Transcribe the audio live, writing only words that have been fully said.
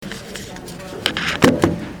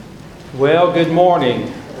Well, good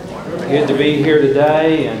morning. Good to be here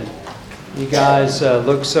today, and you guys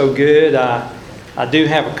look so good. I do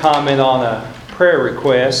have a comment on a prayer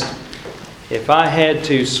request. If I had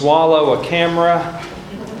to swallow a camera,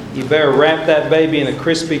 you better wrap that baby in a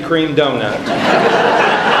Krispy Kreme donut.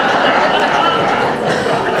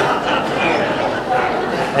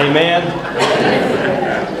 Amen.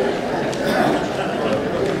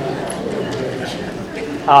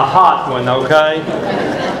 A hot one, okay?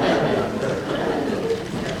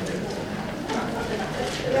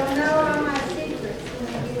 You'll know all my secrets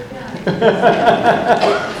when you get done.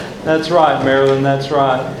 That's right, Marilyn, that's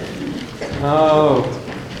right. Oh.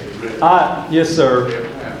 Yes, sir.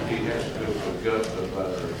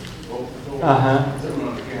 Uh-huh.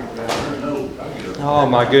 Oh,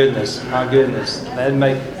 my goodness. That'd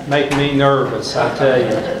make me nervous, I tell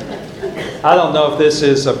you. I don't know if this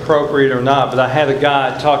is appropriate or not, but I had a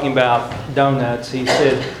guy talking about donuts. He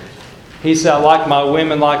said, I like my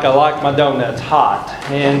women like I like my donuts hot.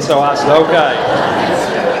 And so I said, okay.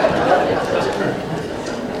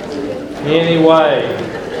 Anyway,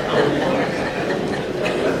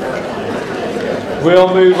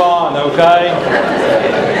 we'll move on, okay?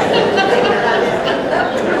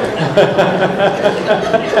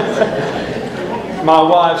 My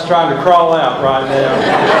wife's trying to crawl out right now.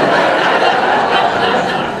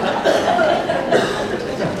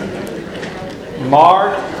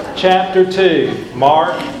 Mark chapter 2.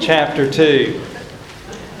 Mark chapter 2.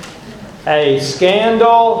 A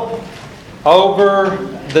scandal over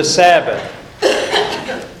the Sabbath.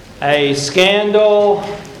 A scandal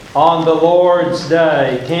on the Lord's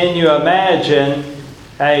Day. Can you imagine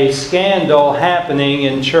a scandal happening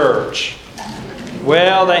in church?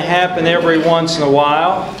 Well, they happen every once in a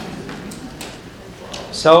while.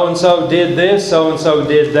 So-and-so did this, so-and-so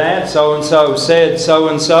did that, so-and-so said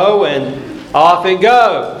so-and-so, and off it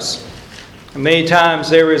goes. Many times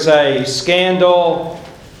there is a scandal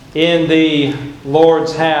in the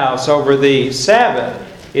Lord's house over the Sabbath,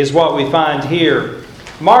 is what we find here.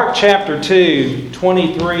 Mark chapter 2,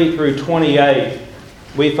 23 through 28,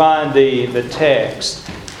 we find the text.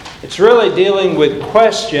 It's really dealing with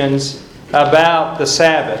questions about the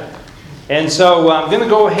Sabbath. And so I'm going to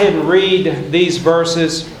go ahead and read these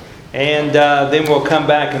verses, and then we'll come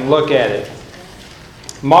back and look at it.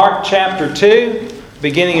 Mark chapter 2,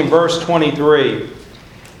 beginning in verse 23.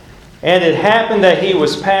 And it happened that he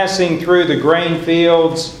was passing through the grain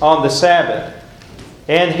fields on the Sabbath,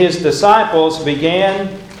 and his disciples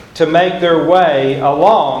began to make their way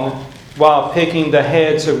along while picking the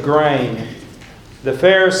heads of grain. The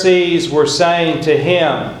Pharisees were saying to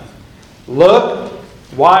him, "Look,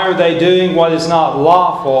 why are they doing what is not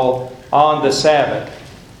lawful on the Sabbath?"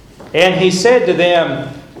 And he said to them,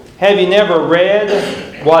 "Have you never read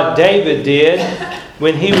what David did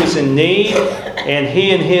when he was in need and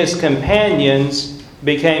he and his companions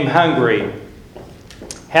became hungry?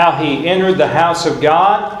 How he entered the house of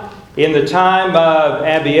God in the time of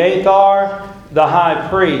Abiathar the high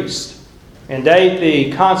priest and ate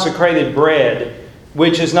the consecrated bread,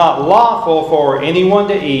 which is not lawful for anyone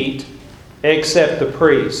to eat except the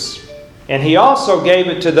priests. And he also gave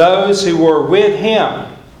it to those who were with him.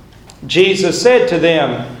 Jesus said to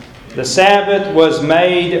them, the Sabbath was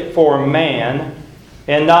made for man,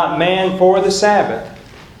 and not man for the Sabbath.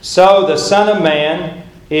 So the Son of Man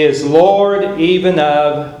is Lord even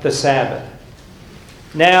of the Sabbath."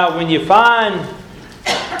 Now, when you find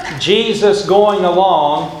Jesus going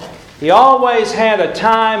along, he always had a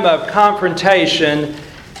time of confrontation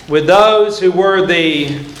with those who were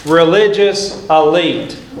the religious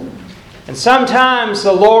elite. And sometimes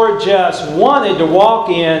the Lord just wanted to walk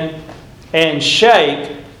in and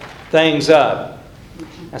shake things up.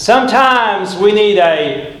 And sometimes we need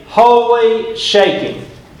a holy shaking.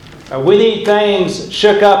 We need things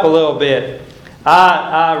shook up a little bit.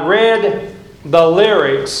 I read the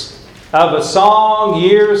lyrics of a song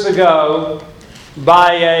years ago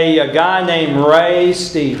by a guy named Ray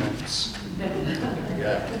Stevens.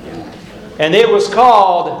 And it was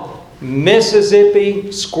called Mississippi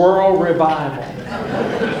Squirrel Revival.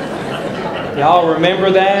 Y'all remember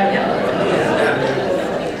that?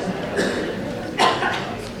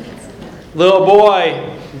 Little boy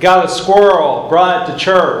got a squirrel, brought it to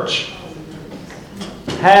church,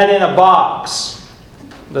 had it in a box.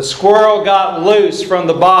 The squirrel got loose from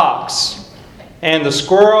the box, and the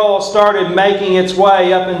squirrel started making its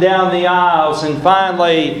way up and down the aisles and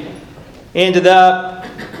finally ended up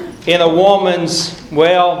in a woman's,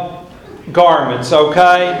 garments,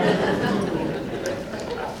 okay?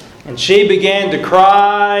 And she began to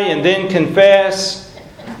cry and then confess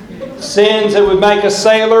sins that would make a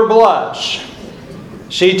sailor blush.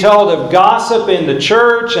 She told of gossip in the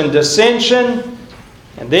church and dissension.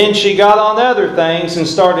 And then she got on other things and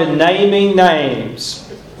started naming names.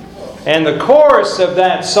 And the chorus of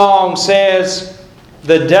that song says,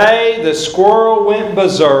 "The day the squirrel went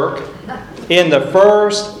berserk in the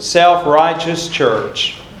first self-righteous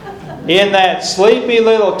church, in that sleepy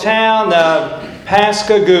little town of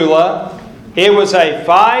Pascagoula, it was a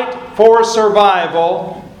fight for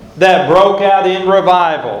survival that broke out in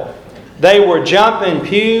revival. They were jumping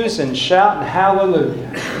pews and shouting hallelujah."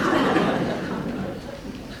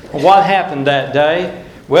 What happened that day?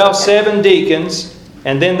 Well, 7 deacons,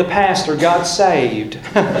 and then the pastor got saved.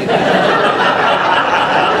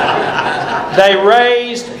 They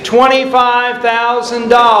raised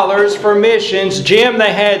 $25,000 for missions. Jim,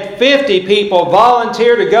 they had 50 people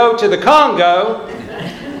volunteer to go to the Congo.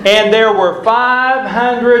 And there were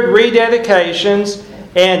 500 rededications.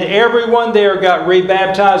 And everyone there got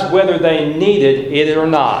rebaptized whether they needed it or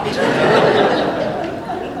not.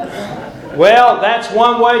 Well, that's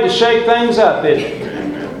one way to shake things up, isn't it?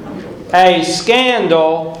 A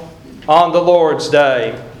scandal on the Lord's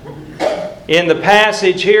Day. In the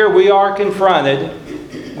passage here, we are confronted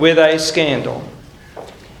with a scandal.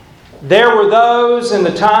 There were those in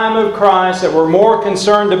the time of Christ that were more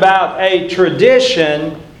concerned about a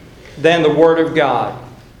tradition than the Word of God.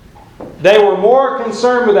 They were more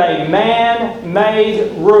concerned with a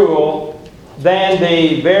man-made rule than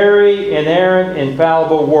the very inerrant,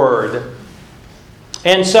 infallible Word.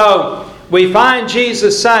 And so, we find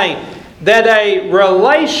Jesus saying that a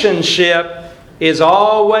relationship is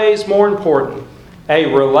always more important. A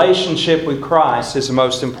relationship with Christ is the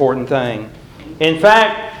most important thing. In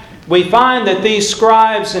fact, we find that these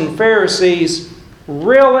scribes and Pharisees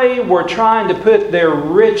really were trying to put their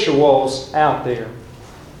rituals out there.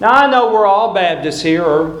 Now, I know we're all Baptists here,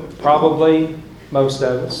 or probably most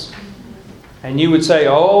of us. And you would say,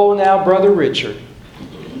 "Oh, now, Brother Richard,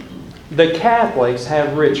 the Catholics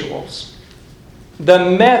have rituals. The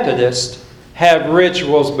Methodists have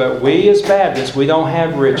rituals, but we as Baptists, we don't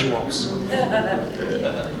have rituals."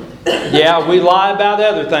 Yeah, we lie about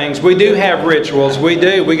other things. We do have rituals. We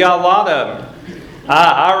do. We got a lot of them.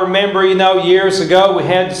 I remember, years ago we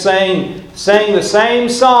had to sing the same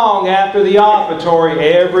song after the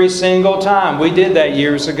offertory every single time. We did that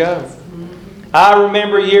years ago. I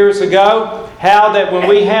remember years ago how that when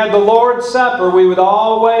we had the Lord's Supper, we would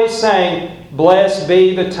always sing, "Blessed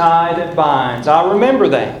be the tie that binds." I remember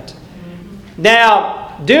that.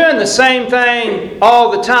 Now, doing the same thing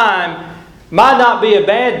all the time might not be a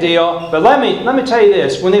bad deal, but let me tell you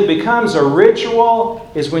this. When it becomes a ritual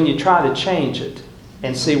is when you try to change it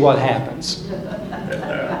and see what happens.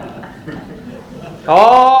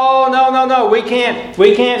 Oh, no. We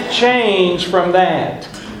can't change from that.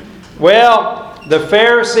 Well, the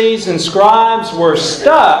Pharisees and scribes were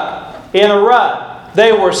stuck in a rut.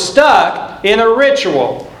 They were stuck in a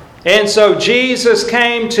ritual. And so Jesus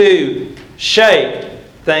came to shake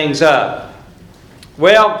things up.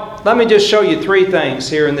 Well, let me just show you 3 things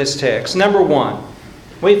here in this text. Number 1,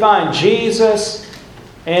 we find Jesus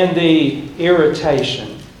and the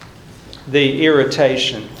irritation. The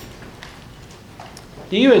irritation.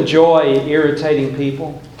 Do you enjoy irritating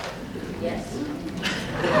people? Yes.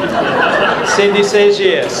 Cindy says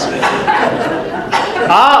yes.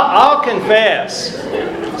 I'll confess.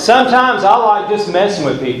 Sometimes I like just messing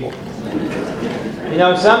with people.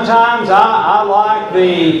 Sometimes I like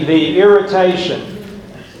the irritation.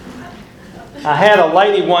 I had a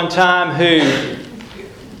lady one time who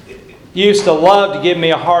used to love to give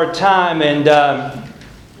me a hard time, and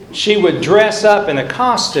she would dress up in a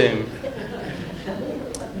costume.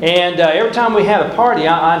 And every time we had a party,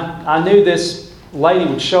 I knew this lady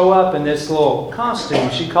would show up in this little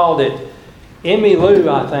costume. She called it Emmy Lou,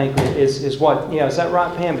 I think, is what, is that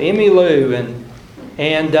right, Pam? Emmy Lou.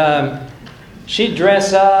 And she'd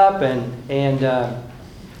dress up and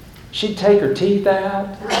she'd take her teeth out.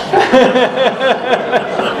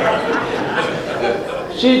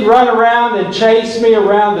 She'd run around and chase me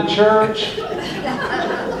around the church.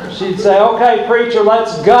 She'd say, "Okay, preacher,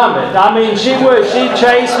 let's gum it." I mean, she'd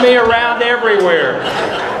chase me around everywhere.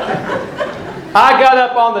 I got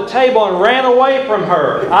up on the table and ran away from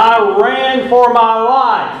her. I ran for my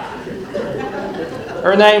life.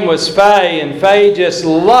 Her name was Faye, and Faye just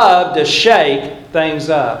loved to shake things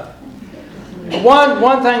up.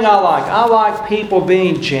 One thing I like people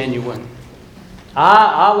being genuine.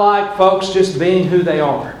 I like folks just being who they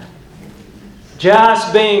are.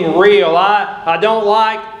 Just being real. I don't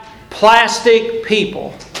like plastic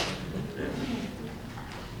people.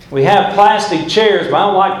 We have plastic chairs, but I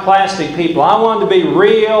don't like plastic people. I want them to be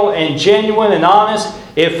real and genuine and honest.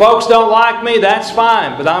 If folks don't like me, that's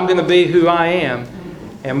fine, but I'm going to be who I am,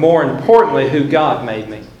 and more importantly, who God made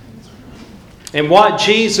me. And what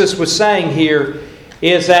Jesus was saying here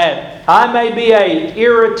is that I may be an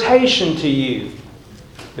irritation to you,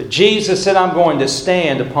 but Jesus said I'm going to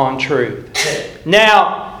stand upon truth.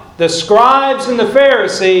 Now, the scribes and the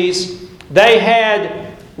Pharisees, they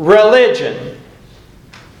had religion.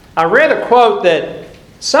 I read a quote that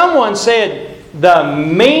someone said, the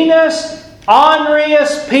meanest,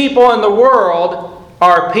 orneriest people in the world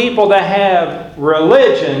are people that have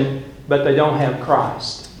religion, but they don't have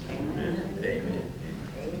Christ. Amen.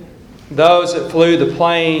 Those that flew the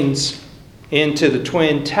planes into the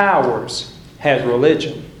Twin Towers had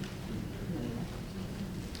religion.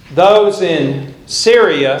 Those in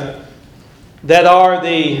Syria that are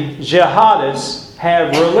the jihadists have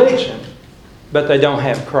religion, but they don't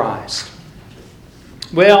have Christ.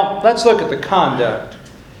 Well, let's look at the conduct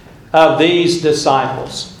of these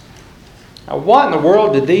disciples. Now, what in the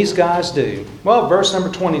world did these guys do? Well, verse number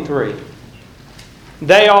 23.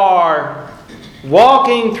 They are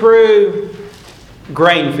walking through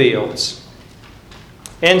grain fields.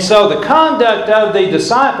 And so the conduct of the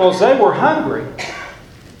disciples, they were hungry.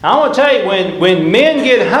 I want to tell you, when men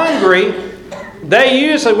get hungry, they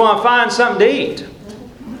usually want to find something to eat.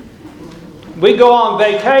 We go on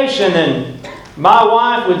vacation and my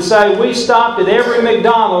wife would say we stopped at every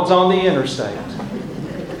McDonald's on the interstate.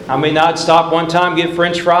 I mean, I'd stop one time, get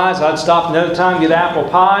French fries. I'd stop another time, get apple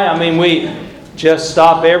pie. I mean, we just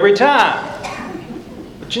stop every time.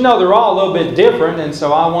 But you know, they're all a little bit different, and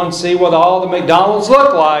so I want to see what all the McDonald's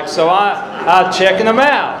look like. So I'm checking them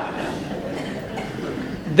out.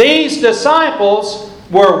 These disciples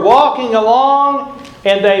were walking along,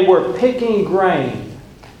 and they were picking grain.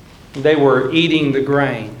 They were eating the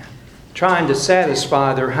grain, trying to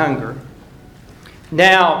satisfy their hunger.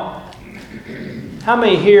 Now, how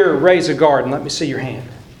many here raise a garden? Let me see your hand.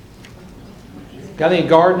 Got any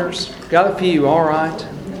gardeners? Got a few, all right.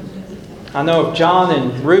 I know if John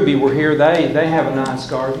and Ruby were here, they have a nice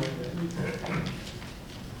garden.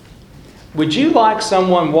 Would you like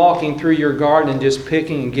someone walking through your garden and just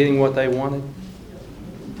picking and getting what they wanted?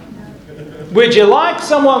 Would you like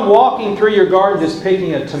someone walking through your garden just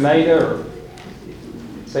picking a tomato or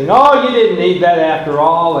saying, oh, you didn't need that after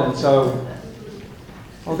all, and so...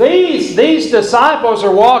 Well, these disciples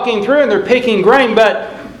are walking through and they're picking grain,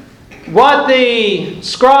 but what the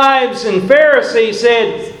scribes and Pharisees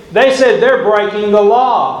said, they said they're breaking the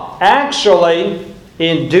law. Actually,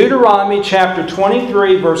 in Deuteronomy chapter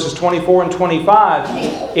 23, verses 24 and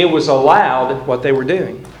 25, it was allowed what they were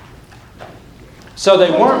doing. So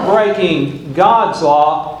they weren't breaking God's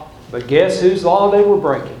law, but guess whose law they were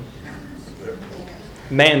breaking?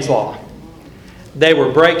 Man's law. They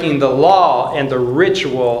were breaking the law and the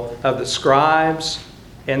ritual of the scribes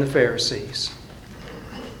and the Pharisees.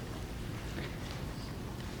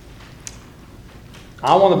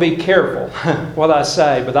 I want to be careful what I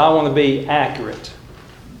say, but I want to be accurate.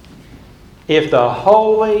 If the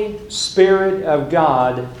Holy Spirit of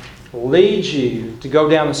God leads you to go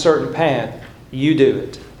down a certain path, you do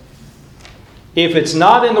it. If it's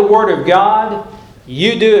not in the Word of God,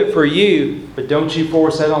 you do it for you, but don't you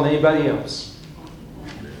force that on anybody else.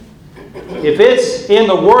 If it's in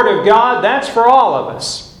the Word of God, that's for all of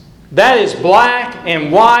us. That is black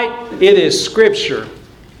and white. It is Scripture.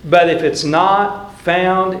 But if it's not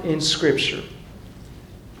found in Scripture,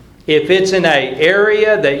 if it's in an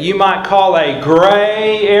area that you might call a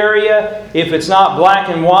gray area, if it's not black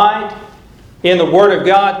and white in the Word of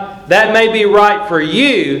God, that may be right for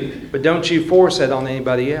you, but don't you force that on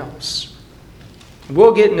anybody else.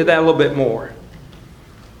 We'll get into that a little bit more.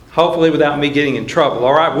 Hopefully without me getting in trouble.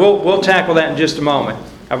 All right, we'll tackle that in just a moment.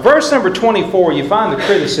 Now, verse number 24, you find the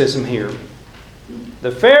criticism here.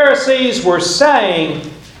 The Pharisees were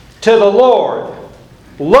saying to the Lord,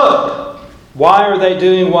 look, why are they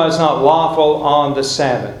doing what is not lawful on the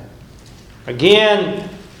Sabbath? Again,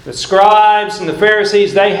 the scribes and the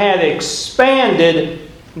Pharisees, they had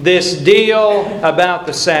expanded this deal about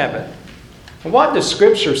the Sabbath. And what does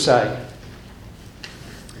Scripture say?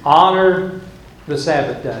 Honor the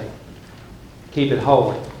Sabbath day. Keep it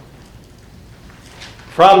holy.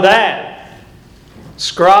 From that,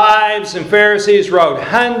 scribes and Pharisees wrote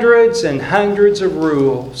hundreds and hundreds of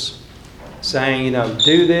rules saying,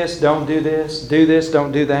 do this, don't do this,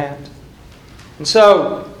 don't do that. And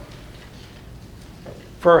so,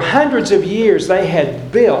 for hundreds of years, they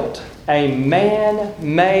had built a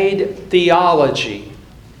man-made theology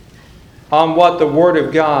on what the Word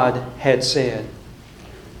of God had said.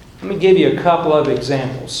 Let me give you a couple of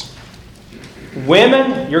examples.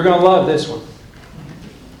 Women, you're going to love this one.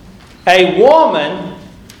 A woman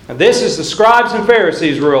And this is the scribes and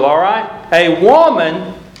Pharisees rule, all right? A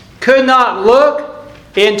woman could not look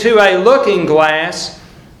into a looking glass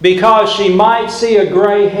because she might see a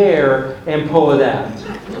gray hair and pull it out.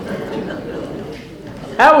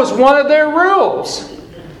 That was one of their rules.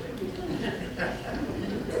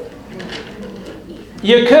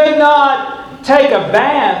 You could not take a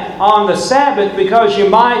bath on the Sabbath because you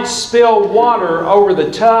might spill water over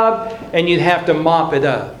the tub and you'd have to mop it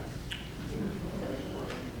up.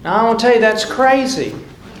 Now, I want to tell you, that's crazy.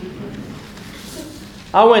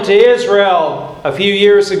 I went to Israel a few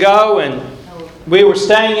years ago, and we were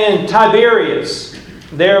staying in Tiberias,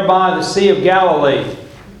 there by the Sea of Galilee.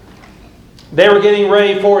 They were getting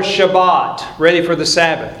ready for Shabbat, ready for the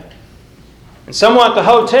Sabbath. And someone at the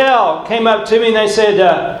hotel came up to me and they said,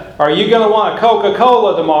 are you going to want a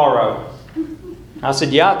Coca-Cola tomorrow? I said,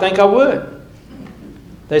 yeah, I think I would.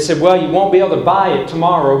 They said, well, you won't be able to buy it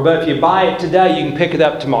tomorrow, but if you buy it today, you can pick it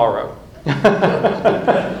up tomorrow.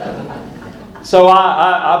 So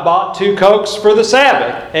I bought 2 Cokes for the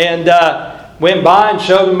Sabbath and went by and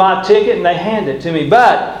showed them my ticket and they handed it to me.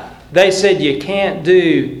 But they said you can't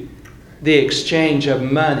do the exchange of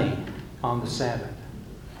money on the Sabbath.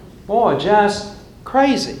 Boy, just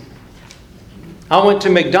crazy. I went to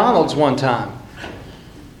McDonald's one time.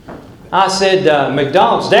 I said,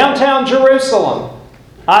 McDonald's, downtown Jerusalem.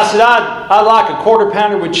 I said, I'd like a quarter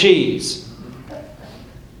pounder with cheese.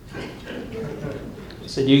 He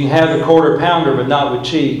said, you can have the quarter pounder, but not with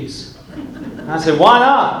cheese. I said, why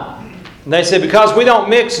not? And they said, because we don't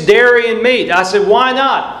mix dairy and meat. I said, why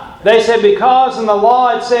not? They said, because in the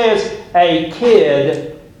law it says a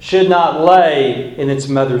kid should not lay in its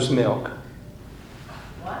mother's milk.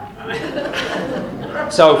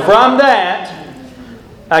 So from that,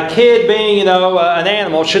 a kid being, an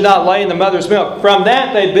animal should not lay in the mother's milk. From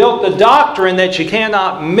that, they built the doctrine that you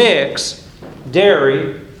cannot mix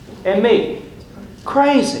dairy and meat.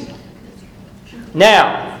 Crazy.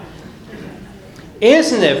 Now,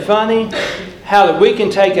 isn't it funny how that we can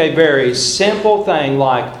take a very simple thing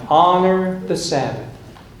like honor the Sabbath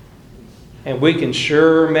and we can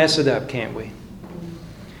sure mess it up, can't we?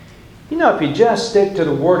 If you just stick to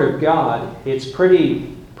the Word of God, it's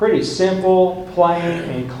pretty simple, plain,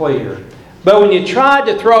 and clear. But when you try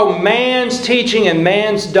to throw man's teaching and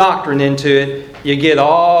man's doctrine into it, you get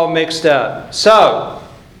all mixed up. So,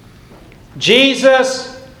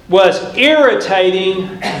 Jesus was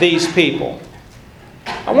irritating these people.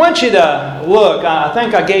 I want you to look, I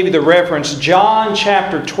think I gave you the reference, John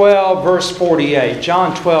chapter 12, verse 48.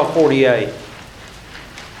 John 12, 48.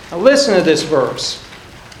 Now listen to this verse.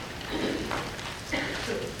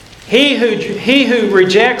 He who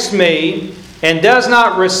rejects me and does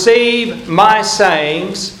not receive my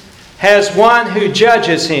sayings has one who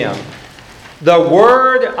judges him. The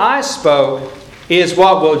word I spoke is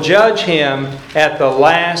what will judge him at the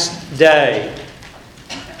last day.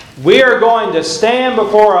 We are going to stand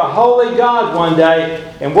before a holy God one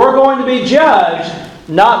day, and we're going to be judged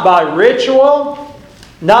not by ritual,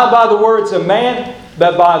 not by the words of man,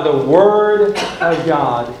 but by the Word of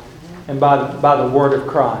God and by the Word of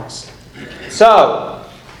Christ. So,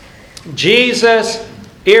 Jesus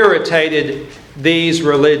irritated these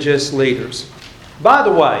religious leaders. By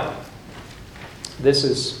the way, this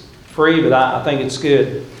is free, but I think it's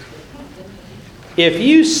good. If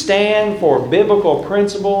you stand for biblical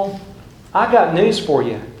principle, I got news for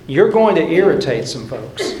you. You're going to irritate some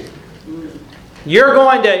folks. You're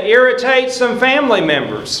going to irritate some family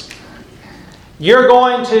members. You're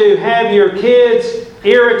going to have your kids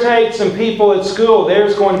irritate some people at school.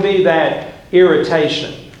 There's going to be that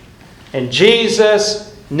irritation. And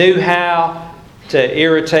Jesus knew how to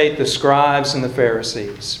irritate the scribes and the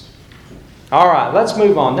Pharisees. All right, let's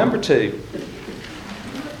move on. Number 2.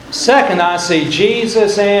 Second, I see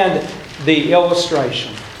Jesus and the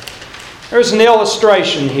illustration. There's an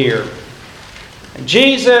illustration here.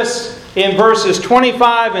 Jesus, in verses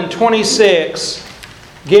 25 and 26,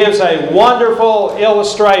 gives a wonderful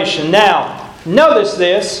illustration. Now, notice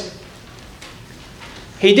this.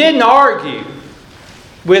 He didn't argue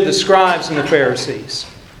with the scribes and the Pharisees.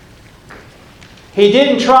 He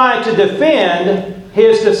didn't try to defend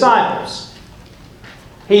his disciples.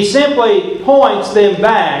 He simply points them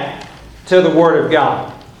back to the Word of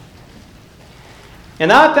God. And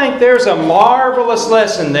I think there's a marvelous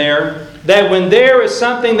lesson there, that when there is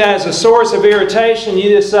something that is a source of irritation,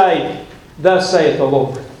 you just say, "Thus saith the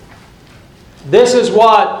Lord." This is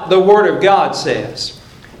what the Word of God says.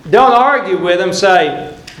 Don't argue with them.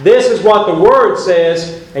 Say, "This is what the Word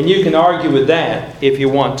says," and you can argue with that if you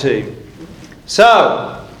want to.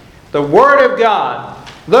 So, the Word of God.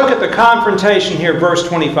 Look at the confrontation here, verse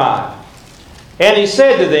 25. And he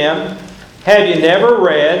said to them, have you never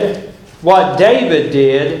read what David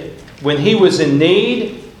did when he was in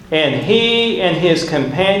need and he and his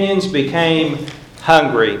companions became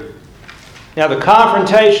hungry? Now the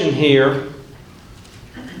confrontation here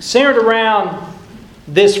centered around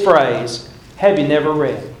this phrase, have you never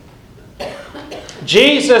read?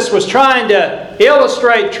 Jesus was trying to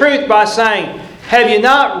illustrate truth by saying, have you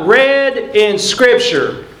not read in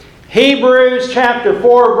Scripture? Hebrews chapter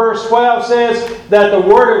 4 verse 12 says that the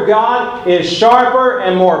Word of God is sharper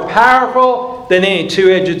and more powerful than any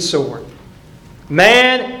two-edged sword.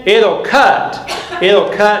 Man, it'll cut.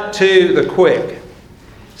 It'll cut to the quick.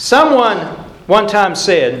 Someone one time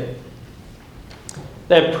said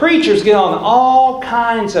that preachers get on all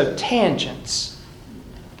kinds of tangents,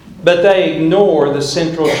 but they ignore the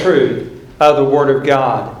central truth of the Word of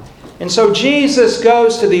God. And so Jesus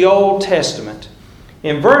goes to the Old Testament.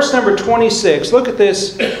 In verse number 26, look at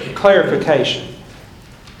this clarification.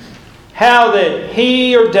 How that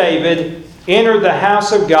he or David entered the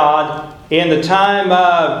house of God in the time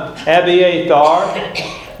of Abiathar,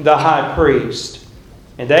 the high priest,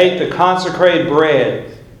 and ate the consecrated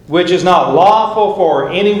bread, which is not lawful for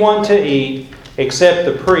anyone to eat except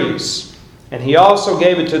the priests. And he also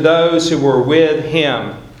gave it to those who were with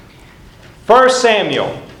him. 1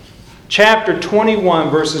 Samuel chapter 21,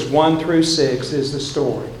 verses 1 through 6 is the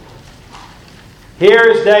story. Here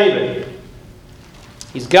is David.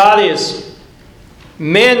 He's got his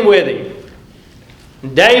men with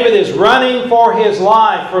him. David is running for his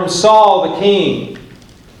life from Saul the king.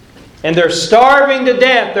 And they're starving to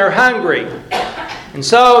death. They're hungry. And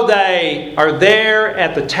so they are there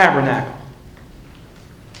at the tabernacle.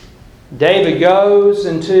 David goes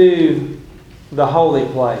into the holy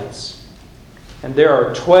place. And there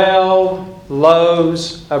are 12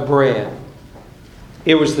 loaves of bread.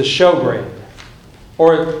 It was the showbread,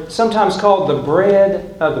 or sometimes called the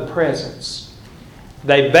bread of the presence.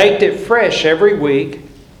 They baked it fresh every week,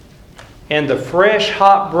 and the fresh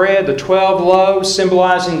hot bread, the 12 loaves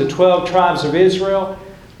symbolizing the 12 tribes of Israel,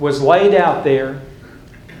 was laid out there,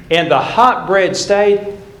 and the hot bread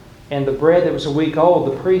stayed, and the bread that was a week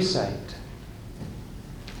old, the priest ate.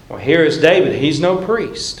 Well, here is David. He's no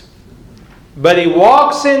priest. But he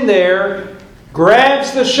walks in there,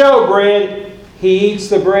 grabs the showbread, he eats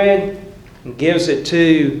the bread, and gives it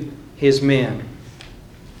to his men.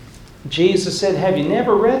 Jesus said, have you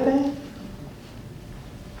never read that?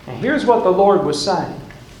 And here's what the Lord was saying.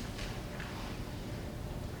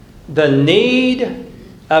 The need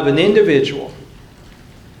of an individual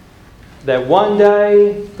that one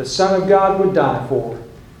day the Son of God would die for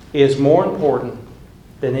is more important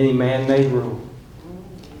than any man-made rule.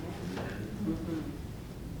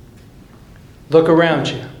 Look around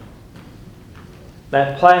you.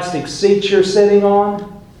 That plastic seat you're sitting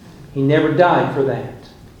on, He never died for that.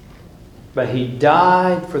 But He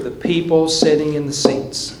died for the people sitting in the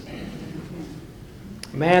seats.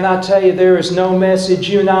 Man, I tell you, there is no message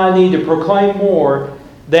you and I need to proclaim more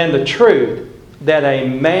than the truth that a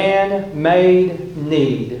man-made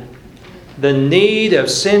need, the need of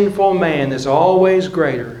sinful man, is always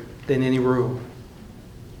greater than any rule.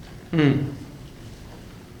 I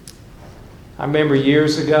remember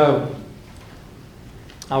years ago,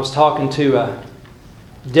 I was talking to a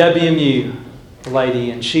WMU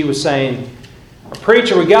lady, and she was saying,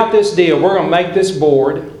 "Preacher, we got this deal. We're going to make this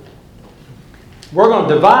board. We're going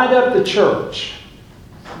to divide up the church.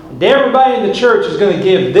 And everybody in the church is going to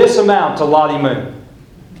give this amount to Lottie Moon."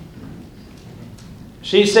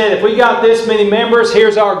 She said, if we got this many members,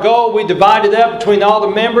 here's our goal. We divide it up between all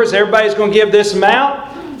the members. Everybody's going to give this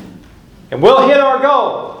amount, and we'll hit our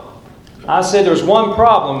goal. I said, there's one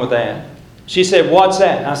problem with that. She said, what's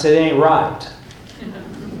that? I said, it ain't right.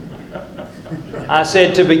 I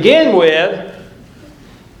said, to begin with,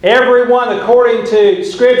 everyone according to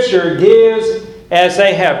Scripture gives as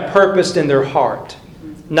they have purposed in their heart,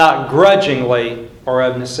 not grudgingly or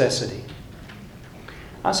of necessity.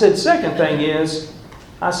 I said, second thing is,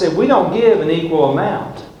 I said, we don't give an equal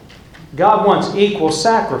amount. God wants equal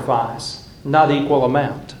sacrifice, not equal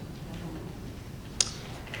amount.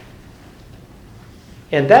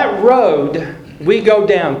 And that road we go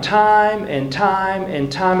down time and time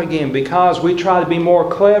and time again because we try to be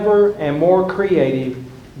more clever and more creative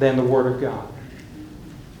than the Word of God.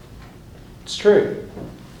 It's true.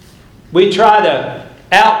 We try to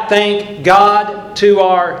outthink God to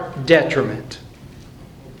our detriment.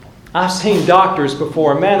 I've seen doctors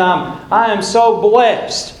before. Man, I am so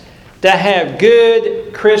blessed to have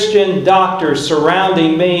good Christian doctors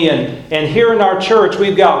surrounding me. And here in our church,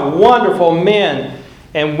 we've got wonderful men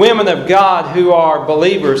and women of God who are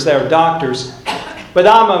believers, that are doctors. But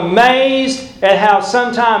I'm amazed at how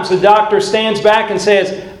sometimes the doctor stands back and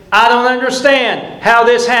says, I don't understand how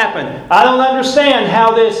this happened. I don't understand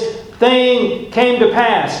how this thing came to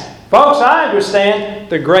pass. Folks, I understand.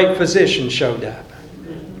 The great physician showed up.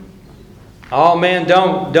 Oh man,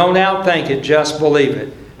 don't outthink it, just believe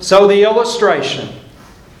it. So the illustration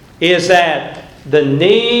is that the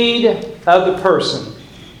need of the person,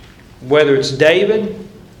 whether it's David,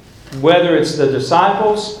 whether it's the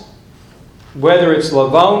disciples, whether it's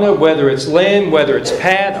Lavona, whether it's Lynn, whether it's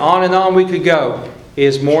Pat, on and on we could go,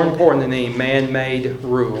 is more important than any man-made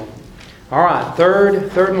rule. All right, third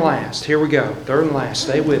and last. Here we go. Third and last.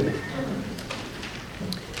 Stay with me.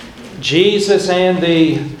 Jesus and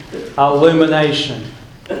the illumination.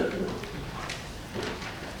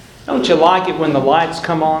 Don't you like it when the lights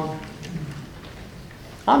come on?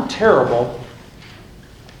 I'm terrible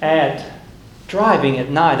at driving at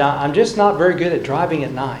night. I'm just not very good at driving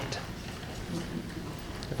at night.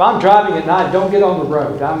 If I'm driving at night, don't get on the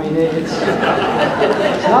road. I mean, it's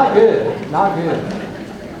not good. Not good.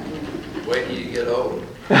 Wait till you get old.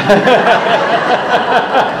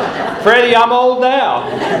 Freddie, I'm old now.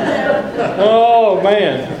 Oh,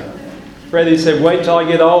 man. Freddie said, wait till I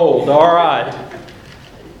get old. All right.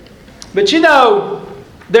 But you know,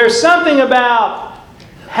 there's something about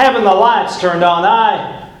having the lights turned on.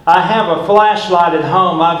 I have a flashlight at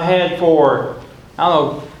home I've had for, I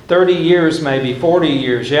don't know, 30 years maybe, 40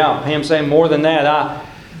 years. Yeah, I'm saying more than that.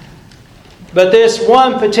 But this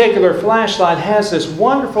one particular flashlight has this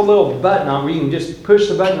wonderful little button on where you can just push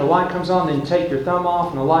the button, the light comes on, then you take your thumb off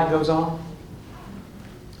and the light goes on.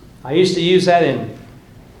 I used to use that in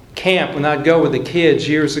camp when I'd go with the kids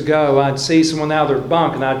years ago. I'd see someone out of their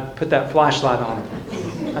bunk and I'd put that flashlight on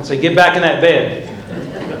them. I'd say, get back in that bed.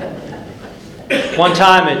 One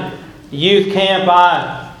time at youth camp,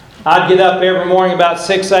 I'd get up every morning about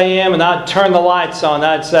 6 a.m. and I'd turn the lights on.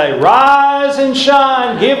 I'd say, rise and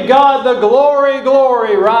shine. Give God the glory,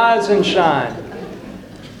 glory. Rise and shine.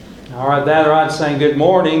 All right, that or I'd sing, good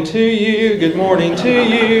morning to you. Good morning to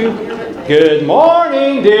you. Good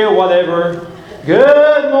morning, dear whatever.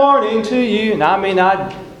 Good morning to you. And I mean,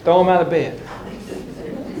 I'd throw them out of bed.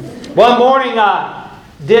 One morning I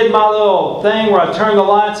did my little thing where I turned the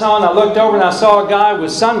lights on. I looked over and I saw a guy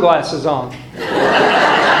with sunglasses on.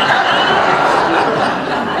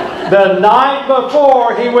 The night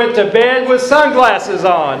before, he went to bed with sunglasses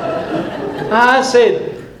on. I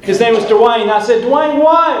said, his name was Dwayne. I said, Dwayne,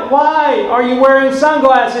 why are you wearing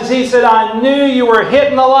sunglasses? He said, I knew you were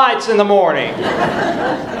hitting the lights in the morning.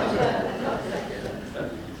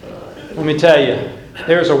 Let me tell you,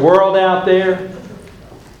 there's a world out there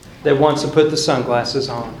that wants to put the sunglasses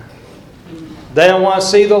on. They don't want to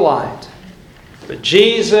see the light. But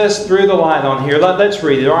Jesus threw the light on here. Let's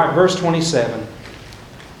read it. All right, verse 27.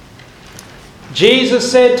 Jesus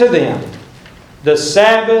said to them, the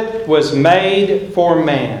Sabbath was made for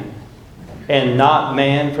man, and not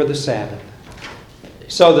man for the Sabbath.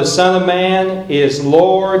 So the Son of Man is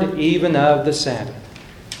Lord even of the Sabbath.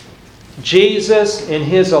 Jesus, in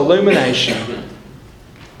His illumination,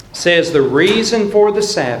 says the reason for the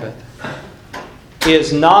Sabbath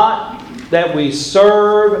is not that we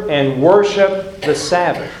serve and worship the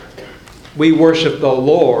Sabbath. We worship the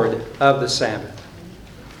Lord of the Sabbath.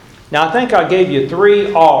 Now, I think I gave you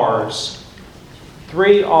 3 R's.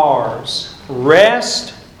 3 R's.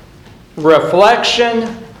 Rest,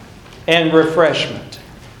 reflection, and refreshment.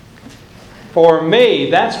 For me,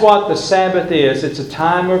 that's what the Sabbath is. It's a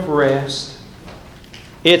time of rest.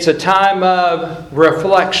 It's a time of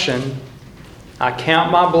reflection. I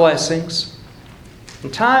count my blessings. A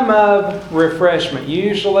time of refreshment,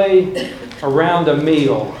 usually around a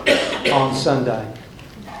meal on Sunday.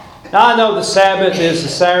 Now I know the Sabbath is the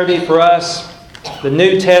Saturday for us. The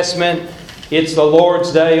New Testament, it's the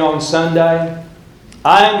Lord's Day on Sunday.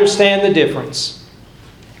 I understand the difference.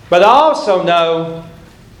 But I also know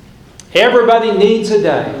everybody needs a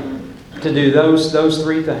day to do those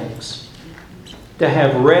 3 things. To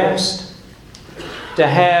have rest, to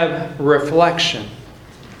have reflection,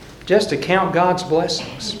 just to count God's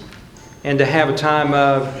blessings, and to have a time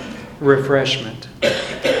of refreshment.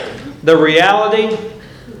 The reality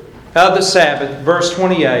of the Sabbath, verse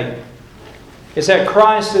 28, is that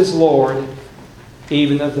Christ is Lord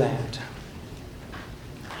even of that.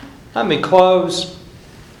 Let me close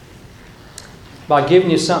by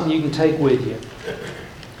giving you something you can take with you.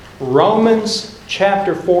 Romans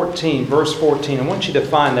chapter 14, verse 14. I want you to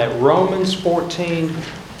find that. Romans 14,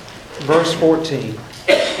 verse 14.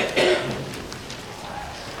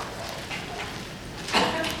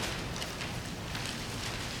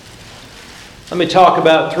 Let me talk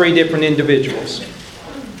about 3 different individuals.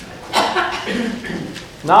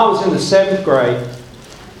 When I was in the 7th grade,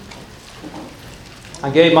 I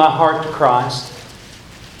gave my heart to Christ.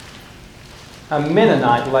 A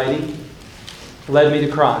Mennonite lady led me to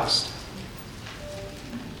Christ.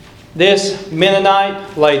 This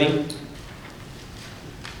Mennonite lady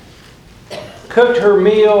cooked her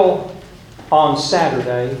meal on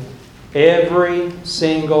Saturday, every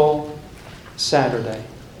single Saturday.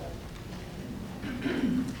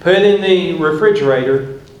 Put it in the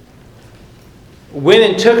refrigerator, went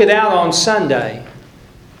and took it out on Sunday,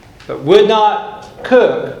 but would not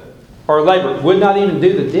cook or labor, would not even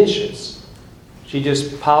do the dishes. She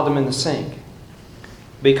just piled them in the sink.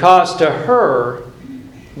 Because to her,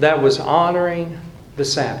 that was honoring the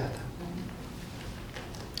Sabbath.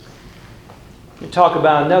 Let me talk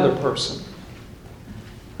about another person.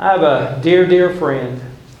 I have a dear, dear friend.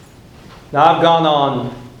 Now, I've gone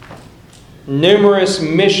on numerous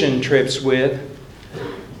mission trips with,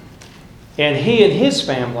 and he and his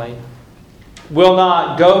family will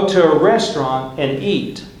not go to a restaurant and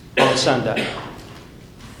eat on Sunday.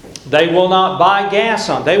 They will not buy gas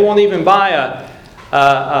on. They won't even buy a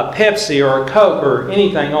Pepsi or a Coke or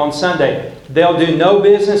anything on Sunday. They'll do no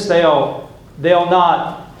business. They'll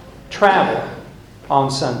not travel on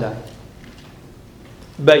Sunday.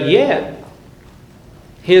 But yet,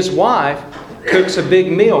 his wife cooks a big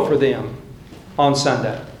meal for them on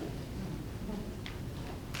Sunday.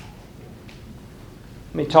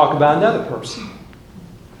 Let me talk about another person.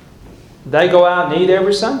 They go out and eat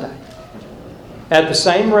every Sunday at the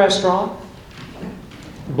same restaurant.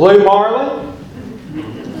 Blue Marlin,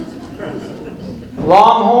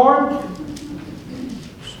 Longhorn,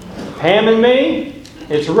 Ham and Me,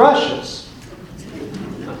 it's Russia's.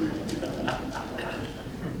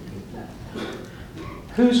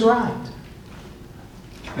 Who's right?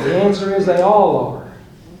 The answer is they all are.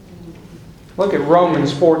 Look at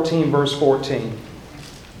Romans 14, verse 14.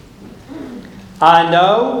 I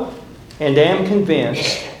know and am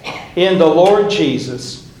convinced in the Lord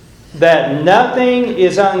Jesus that nothing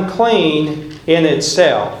is unclean in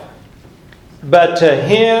itself, but to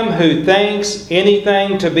him who thinks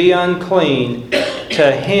anything to be unclean,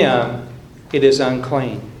 to him it is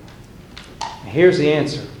unclean. Here's the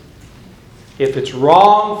answer. If it's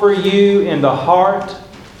wrong for you in the heart,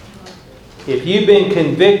 if you've been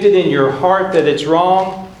convicted in your heart that it's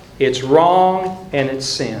wrong and it's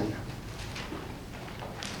sin.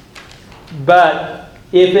 But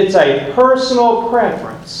if it's a personal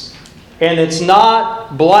preference and it's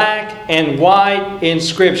not black and white in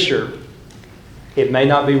Scripture, it may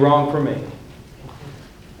not be wrong for me.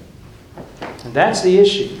 And that's the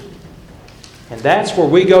issue. And that's where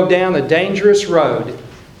we go down a dangerous road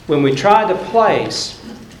when we try to place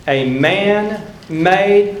a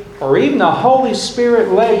man-made or even a Holy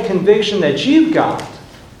Spirit-led conviction that you've got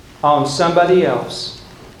on somebody else.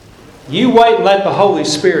 You wait and let the Holy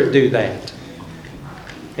Spirit do that.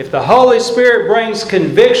 If the Holy Spirit brings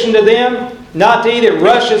conviction to them not to eat at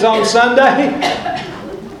Rush's on Sunday,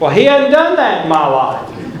 well, He hasn't done that in my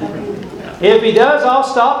life. If He does, I'll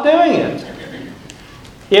stop doing it.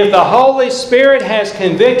 If the Holy Spirit has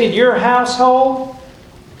convicted your household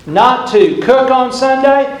not to cook on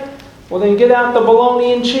Sunday, well then get out the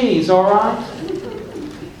bologna and cheese, all right?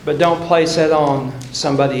 But don't place that on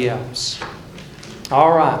somebody else.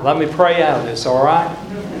 All right, let me pray out of this, all right?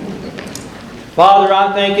 Father,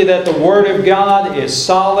 I thank You that the Word of God is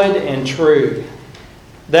solid and true.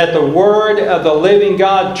 That the Word of the living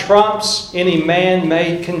God trumps any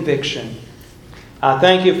man-made conviction. I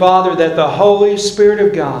thank You, Father, that the Holy Spirit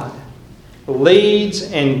of God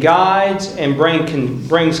leads and guides and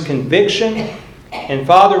brings conviction. And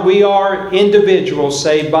Father, we are individuals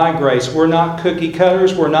saved by grace. We're not cookie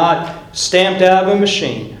cutters. We're not stamped out of a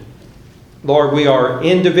machine. Lord, we are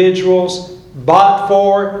individuals bought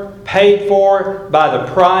for, paid for by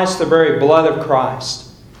the price, the very blood of Christ.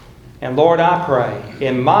 And Lord, I pray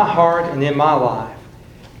in my heart and in my life,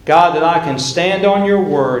 God, that I can stand on Your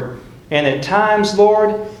Word. And at times,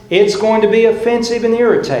 Lord, it's going to be offensive and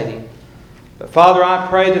irritating. But Father, I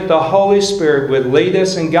pray that the Holy Spirit would lead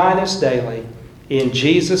us and guide us daily. In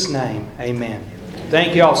Jesus' name, amen.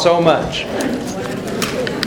 Thank you all so much.